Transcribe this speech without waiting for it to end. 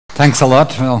Thanks a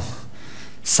lot. Well,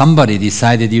 somebody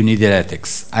decided you needed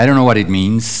ethics. I don't know what it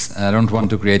means. I don't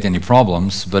want to create any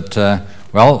problems, but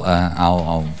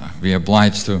I'll be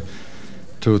obliged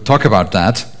to talk about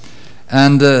that.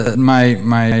 And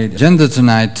my agenda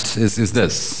tonight is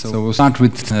this. So we'll start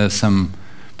with some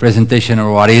presentation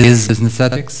of what is business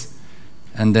ethics,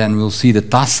 and then we'll see the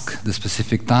task, the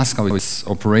specific task, how it's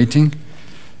operating.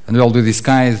 And we'll do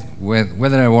disguise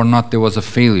whether or not there was a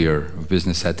failure of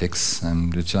business ethics,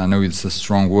 and which I know it's a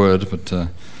strong word, but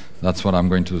that's what I'm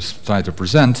going to try to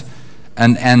present,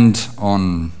 and end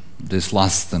on this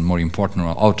last and more important,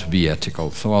 how to be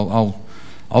ethical. So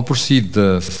I'll proceed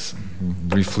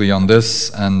briefly on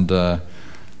this and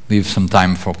leave some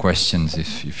time for questions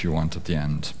if you want at the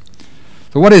end.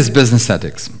 So what is business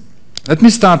ethics? Let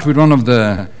me start with one of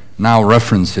the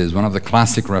references, one of the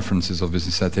classic references of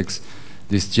business ethics.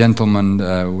 This gentleman,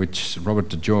 Robert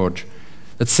George,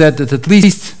 that said that at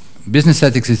least business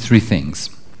ethics is three things.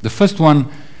 The first one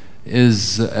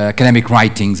is academic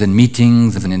writings and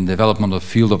meetings and in the development of the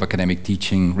field of academic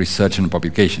teaching, research and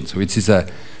publication. So it is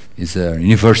a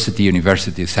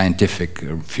university scientific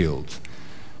field.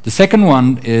 The second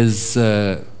one is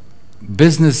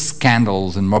business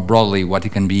scandals and more broadly what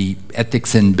it can be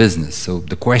ethics in business. So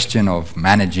the question of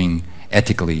managing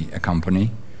ethically a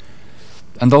company.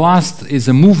 And the last is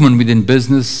a movement within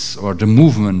business, or the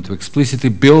movement to explicitly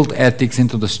build ethics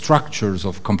into the structures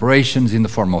of corporations in the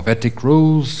form of ethic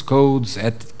rules, codes,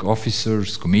 ethic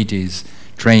officers, committees,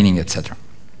 training, etc.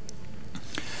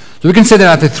 So we can say there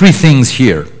are the three things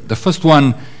here. The first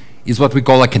one is what we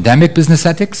call academic business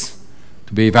ethics,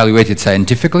 to be evaluated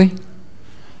scientifically.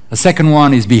 The second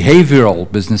one is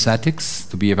behavioral business ethics,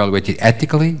 to be evaluated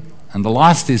ethically. And the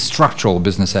last is structural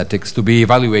business ethics, to be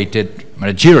evaluated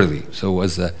managerially, so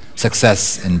as a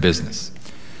success in business.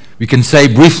 We can say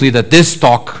briefly that this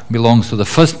talk belongs to the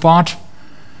first part,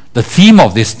 the theme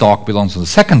of this talk belongs to the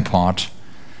second part,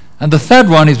 and the third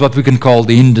one is what we can call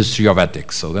the industry of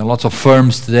ethics. So there are lots of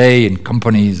firms today and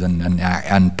companies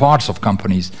and parts of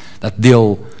companies that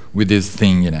deal with this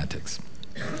thing in ethics.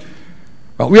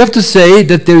 Well, we have to say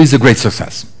that there is a great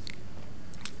success.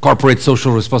 Corporate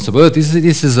social responsibility.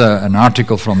 This is an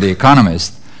article from The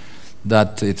Economist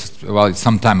that it's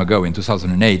some time ago in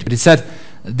 2008, but it said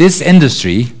this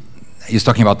industry, he's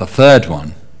talking about the third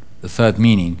one, the third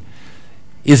meaning,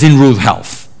 is in rude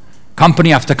health.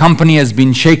 Company after company has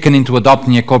been shaken into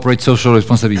adopting a corporate social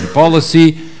responsibility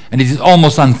policy, and it is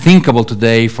almost unthinkable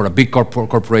today for a big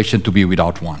corporation to be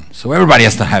without one. So everybody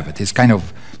has to have it. It's kind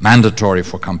of mandatory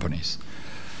for companies.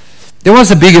 There was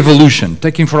a big evolution,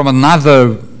 taken from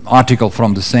another article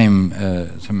from the same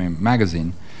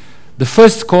magazine. The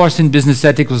first course in business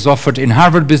ethics was offered in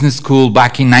Harvard Business School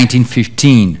back in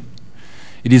 1915.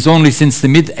 It is only since the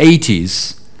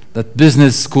mid-80s that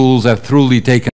business schools have truly taken